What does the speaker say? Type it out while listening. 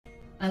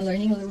I'm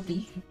learning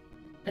Ruby.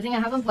 I think I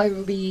haven't played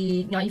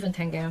Ruby not even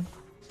 10 games.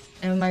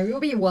 And my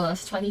Ruby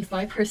was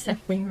 25%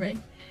 win rate.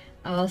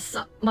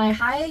 So my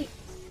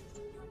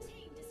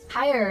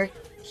higher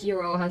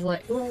hero has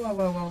like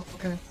whoa,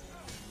 okay.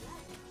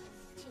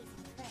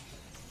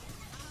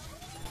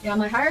 Yeah,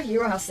 my higher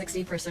hero has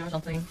 60% or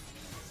something.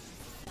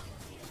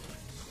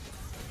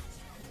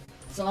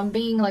 So I'm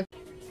being like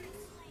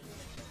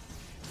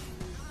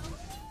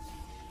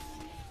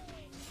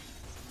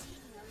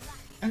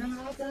I don't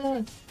have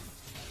to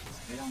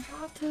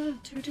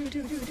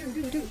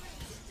do.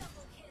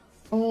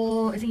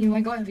 Oh, I think you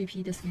might go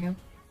MVP this game.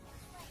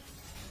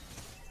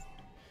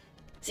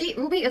 See,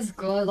 Ruby is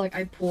good, like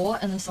I pull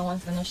and then someone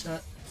finished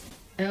it.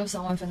 I hope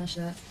someone finished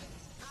it.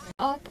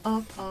 Up.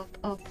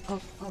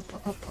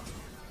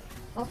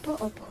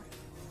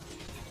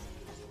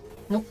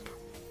 Nope.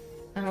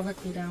 I have a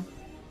cooldown.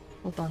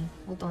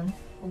 Hold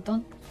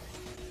on.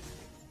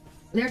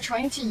 They're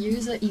trying to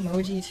use an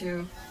emoji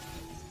to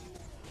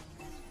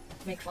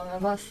make fun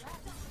of us.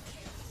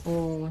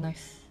 Oh,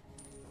 nice.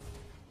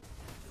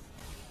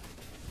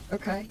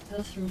 Okay,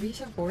 this Ruby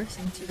support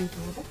seems to be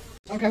doable.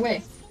 Okay,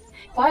 wait.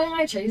 Why am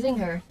I chasing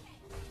her?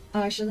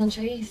 I shouldn't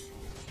chase.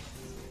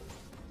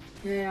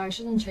 Yeah, I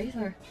shouldn't chase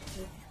her.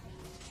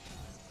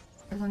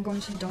 Because I'm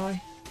going to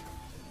die.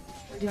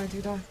 Why did I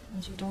do that?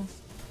 I'm so dumb.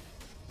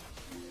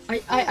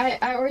 I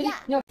already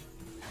know.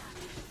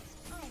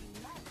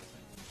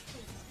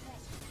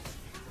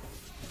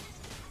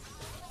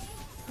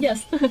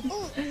 Yes.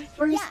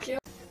 First kill.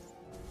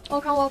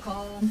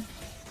 Welcome.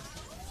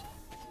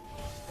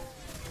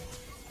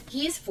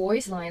 His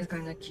voice line is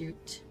kinda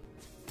cute.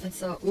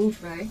 It's a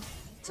oof, right?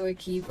 So we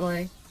keep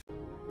like.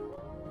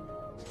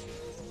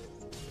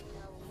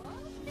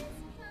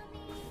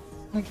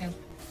 Okay.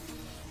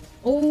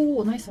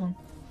 Oh, nice one.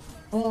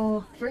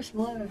 Oh, first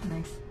blood.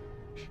 Nice.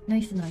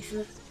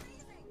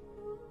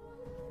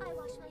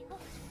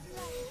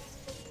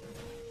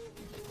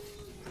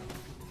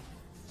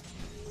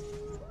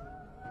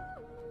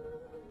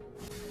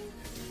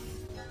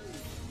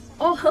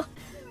 Oh,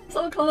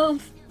 so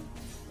close.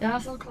 Yeah,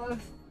 so close.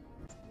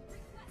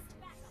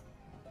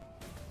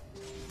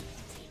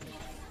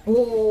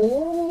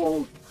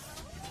 Oh,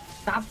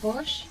 that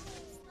push.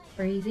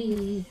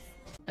 Crazy.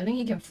 I think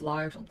he can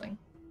fly or something.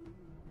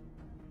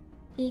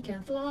 He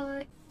can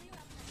fly.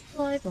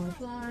 Fly.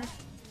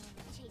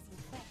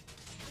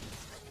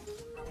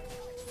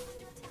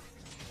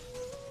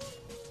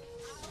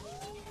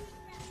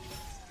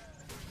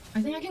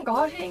 I think I can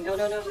guard him. No.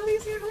 How do you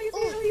see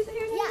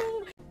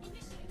it?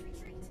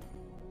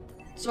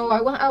 So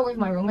I went out with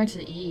my roommate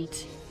to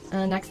eat.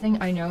 And the next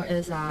thing I know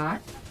is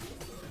that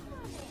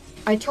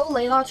I told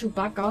Layla to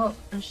back up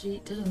and she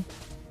didn't.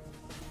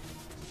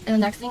 And the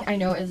next thing I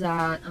know is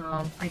that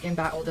I gained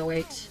back all the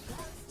weight.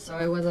 So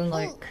it wasn't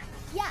like...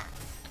 Yeah.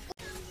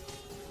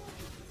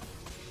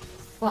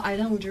 What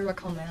item would you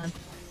recommend?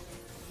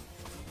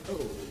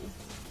 Oh.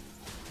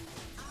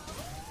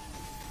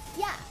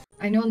 Yeah.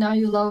 I know now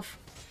you love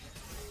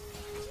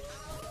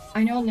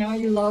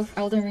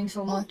Elden Ring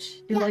so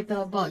much. You like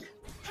the bug.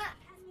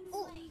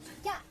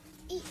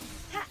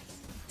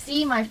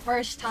 See, my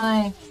first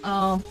time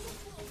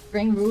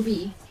bring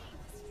Ruby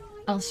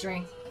on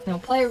string. No,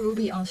 play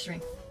Ruby on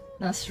string.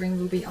 Not string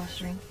Ruby on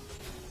string.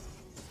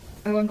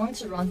 Oh, I'm going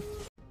to run.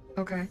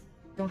 Okay,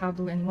 don't have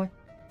blue anymore.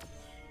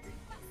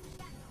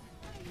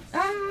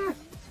 Ah!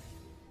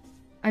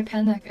 I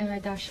panic and I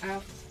dash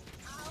out.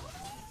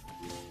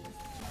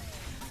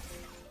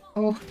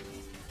 Oh.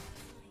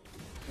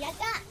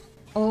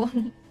 Oh.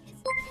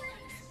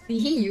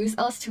 Did he use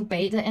us to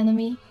bait the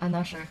enemy? I'm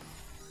not sure.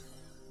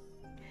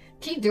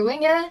 Keep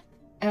doing it,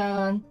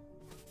 and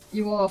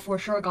you will for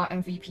sure got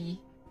MVP.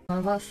 One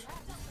of us.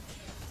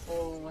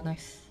 Oh,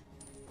 nice.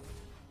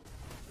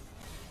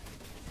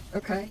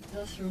 Okay,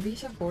 this Ruby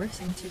support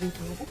seems to be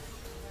doable.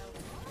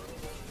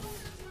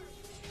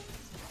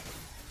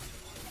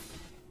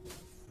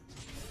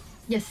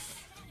 Yes!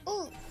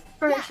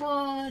 First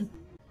one!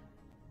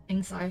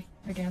 Inside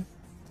again.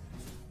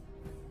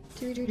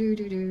 Does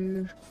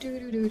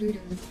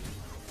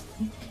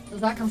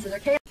that consider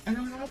chaos? I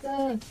don't have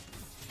to.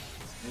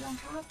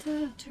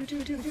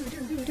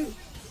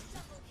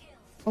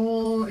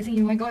 Oh, I think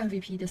you might go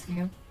MVP this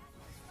game.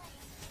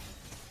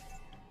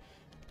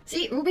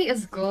 See, Ruby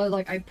is good,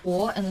 like I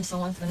pull and then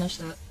someone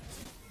finished it.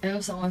 I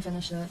hope someone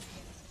finished it.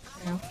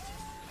 You know?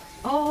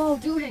 Oh,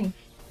 doing!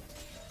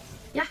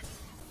 Yeah!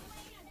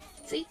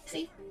 See?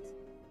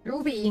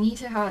 Ruby, you need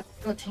to have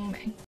good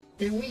teammate.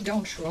 If we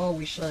don't troll,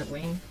 we should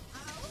win.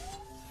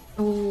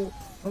 Oh,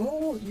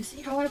 you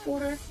see how I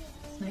pulled her?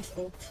 Nice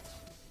ult.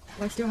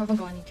 But I still haven't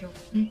got any kill.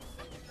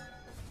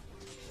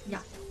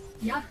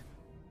 Yeah.